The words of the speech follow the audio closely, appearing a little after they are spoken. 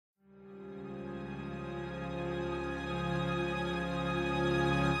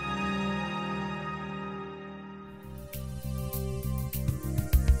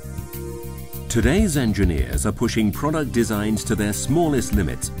Today's engineers are pushing product designs to their smallest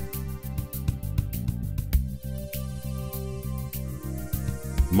limits.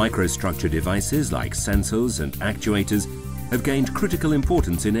 Microstructure devices like sensors and actuators have gained critical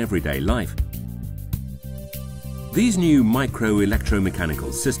importance in everyday life. These new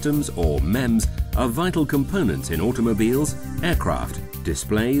micro-electromechanical systems, or MEMS, are vital components in automobiles, aircraft,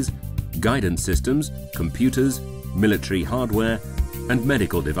 displays, guidance systems, computers, military hardware, and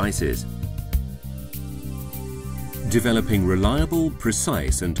medical devices. Developing reliable,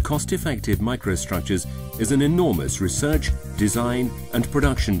 precise and cost-effective microstructures is an enormous research, design and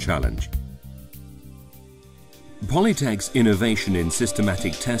production challenge. Polytech's innovation in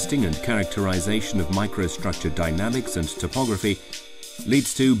systematic testing and characterization of microstructure dynamics and topography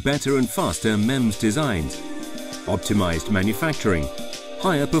leads to better and faster MEMS designs, optimized manufacturing,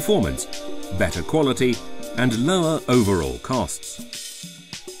 higher performance, better quality and lower overall costs.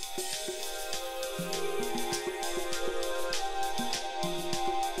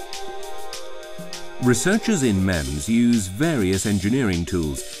 Researchers in MEMS use various engineering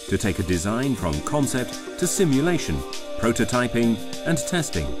tools to take a design from concept to simulation, prototyping and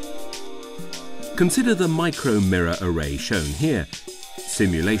testing. Consider the micro-mirror array shown here.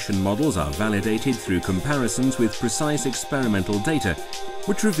 Simulation models are validated through comparisons with precise experimental data,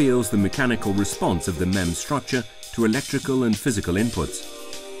 which reveals the mechanical response of the MEMS structure to electrical and physical inputs.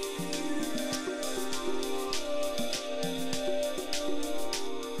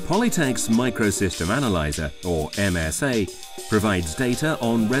 Polytech's Microsystem Analyzer, or MSA, provides data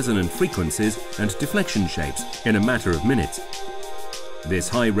on resonant frequencies and deflection shapes in a matter of minutes. This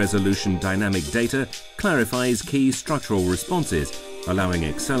high-resolution dynamic data clarifies key structural responses, allowing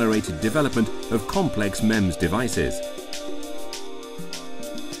accelerated development of complex MEMS devices.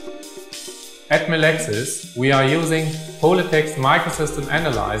 At Melexis, we are using Polytech's Microsystem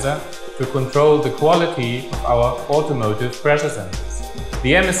Analyzer to control the quality of our automotive pressure sensors.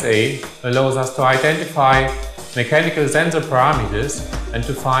 The MSA allows us to identify mechanical sensor parameters and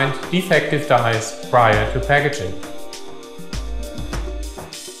to find defective dies prior to packaging.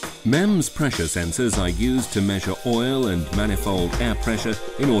 MEMS pressure sensors are used to measure oil and manifold air pressure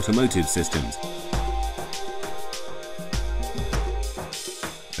in automotive systems.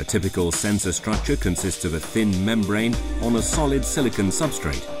 A typical sensor structure consists of a thin membrane on a solid silicon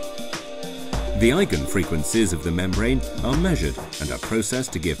substrate. The eigenfrequencies of the membrane are measured and are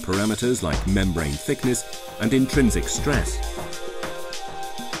processed to give parameters like membrane thickness and intrinsic stress.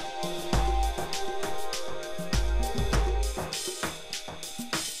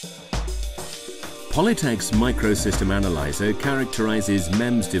 Polytech's Microsystem Analyzer characterizes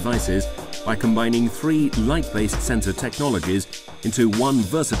MEMS devices by combining three light-based sensor technologies into one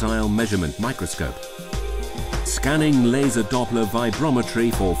versatile measurement microscope. Scanning laser Doppler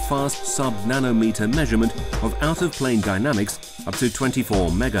vibrometry for fast sub-nanometer measurement of out-of-plane dynamics up to 24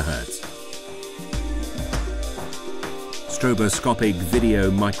 MHz. Stroboscopic video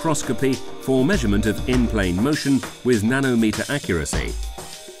microscopy for measurement of in-plane motion with nanometer accuracy.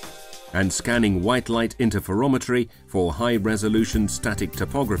 And scanning white light interferometry for high-resolution static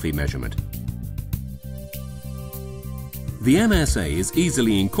topography measurement. The MSA is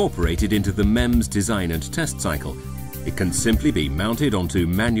easily incorporated into the MEMS design and test cycle. It can simply be mounted onto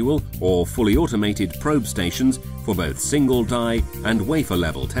manual or fully automated probe stations for both single die and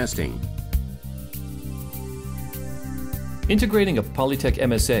wafer-level testing. Integrating a Polytech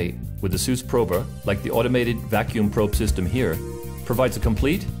MSA with a SUSE prober, like the automated vacuum probe system here, provides a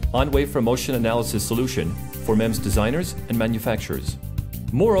complete on-wafer motion analysis solution for MEMS designers and manufacturers.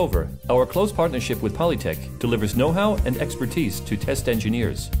 Moreover, our close partnership with Polytech delivers know-how and expertise to test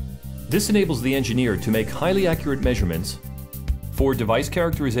engineers. This enables the engineer to make highly accurate measurements for device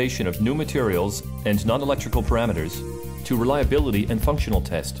characterization of new materials and non-electrical parameters to reliability and functional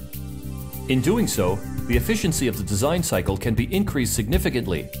test. In doing so, the efficiency of the design cycle can be increased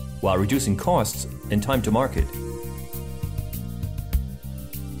significantly while reducing costs and time to market.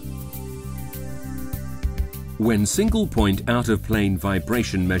 When single-point out-of-plane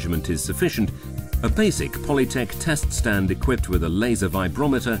vibration measurement is sufficient, a basic Polytech test stand equipped with a laser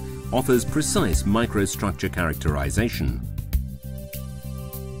vibrometer offers precise microstructure characterization.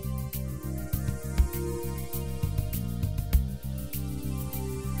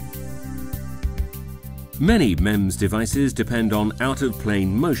 Many MEMS devices depend on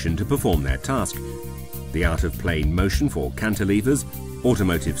out-of-plane motion to perform their task. The out-of-plane motion for cantilevers,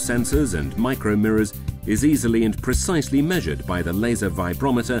 automotive sensors and micromirrors is easily and precisely measured by the laser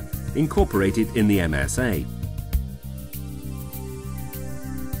vibrometer incorporated in the MSA.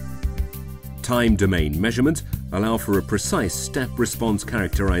 Time domain measurements allow for a precise step response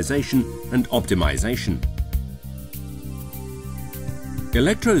characterization and optimization.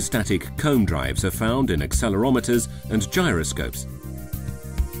 Electrostatic comb drives are found in accelerometers and gyroscopes.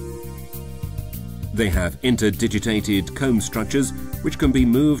 They have interdigitated comb structures which can be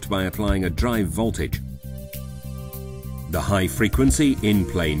moved by applying a drive voltage. The high-frequency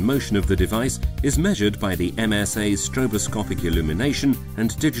in-plane motion of the device is measured by the MSA stroboscopic illumination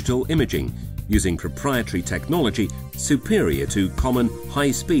and digital imaging using proprietary technology superior to common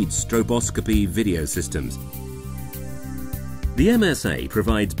high-speed stroboscopy video systems. The MSA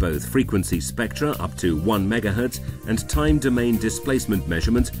provides both frequency spectra up to 1 MHz and time domain displacement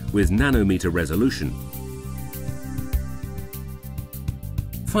measurements with nanometer resolution.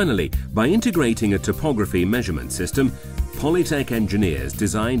 Finally, by integrating a topography measurement system, Polytech engineers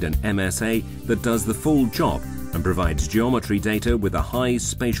designed an MSA that does the full job and provides geometry data with a high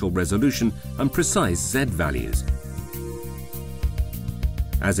spatial resolution and precise Z values.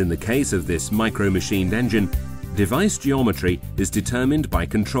 As in the case of this micro-machined engine, device geometry is determined by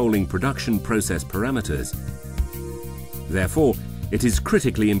controlling production process parameters. Therefore, it is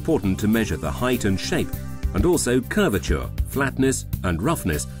critically important to measure the height and shape and also curvature, flatness and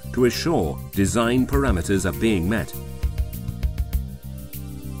roughness to assure design parameters are being met.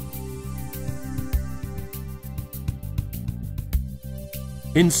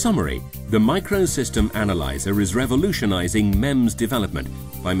 In summary, the Microsystem Analyzer is revolutionizing MEMS development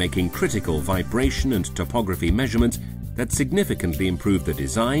by making critical vibration and topography measurements that significantly improve the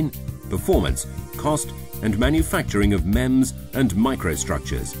design, performance, cost and manufacturing of MEMS and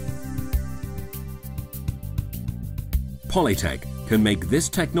microstructures. Polytech can make this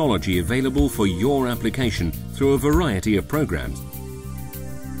technology available for your application through a variety of programs.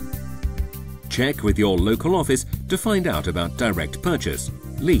 Check with your local office to find out about direct purchase,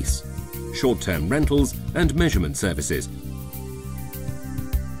 lease, short-term rentals and measurement services.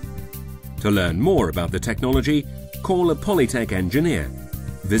 To learn more about the technology, call a Polytech engineer,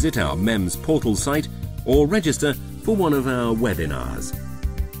 visit our MEMS portal site or register for one of our webinars.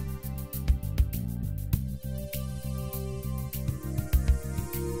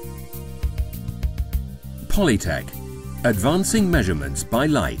 Polytech, advancing measurements by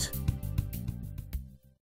light.